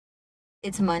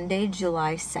It's Monday,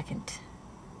 July 2nd,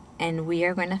 and we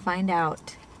are going to find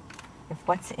out if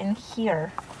what's in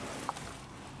here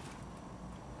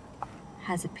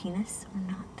has a penis or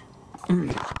not.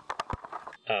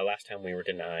 Last time we were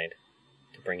denied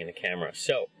to bring in a camera.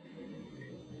 So,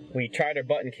 we tried our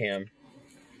button cam.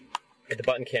 With the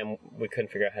button cam, we couldn't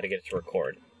figure out how to get it to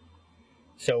record.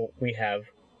 So, we have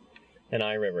an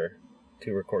iRiver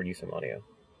to record you some audio.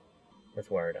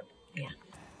 Let's wire it up. Yeah.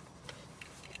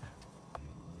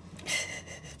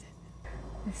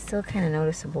 It's still kind of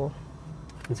noticeable.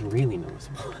 It's really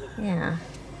noticeable. Yeah.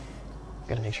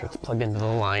 Gotta make sure it's plugged into the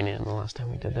line in. The last time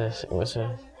we did this, it was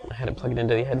I had it plugged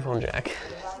into the headphone jack.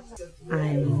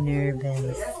 I'm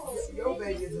nervous.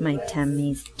 My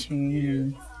tummy's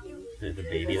turning. Is it the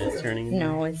baby that's turning?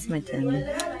 No, it's my tummy.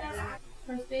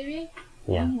 First baby?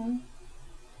 Yeah. Mm-hmm.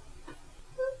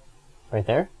 Right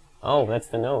there? Oh, that's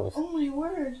the nose. Oh my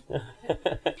word. Hey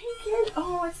kid.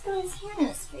 Oh, it's got his hair in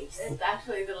his face. It's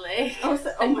actually the leg. Oh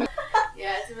my.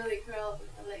 Yeah, it's really curled with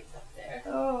the legs up there.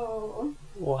 Oh.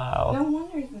 Wow. No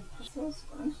wonder he's been so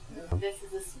squished. This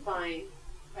is the spine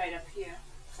right up here.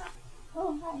 So.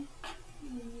 Oh, hi.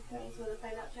 And you guys want to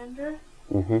find out gender?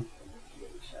 Mm-hmm.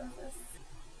 Show us.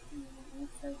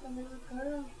 Looks like a little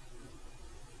girl.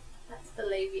 That's the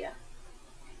labia.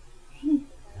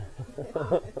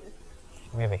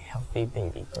 We have a healthy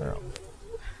baby girl.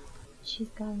 She's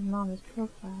got her mama's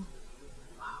profile.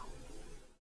 Wow.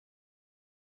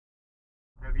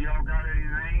 Have you all got any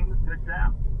names picked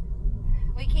out?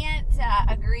 We can't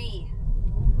agree.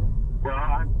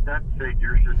 Well, that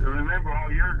figures. Remember,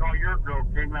 all your girls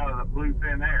came out of the blue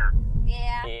thin air.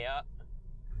 Yeah. Yeah.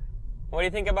 What do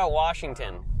you think about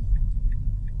Washington?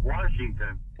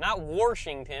 Washington. Not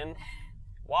Washington.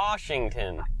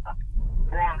 Washington.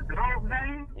 For a girl's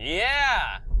name?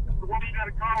 Yeah. What do you got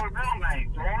to call her middle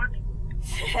name, George?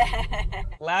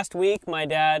 Last week, my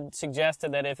dad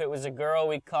suggested that if it was a girl,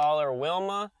 we'd call her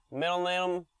Wilma, middle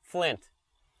name Flint.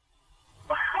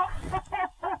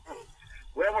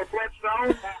 Wilma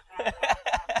Flintstone?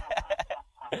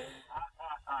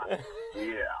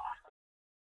 Yeah.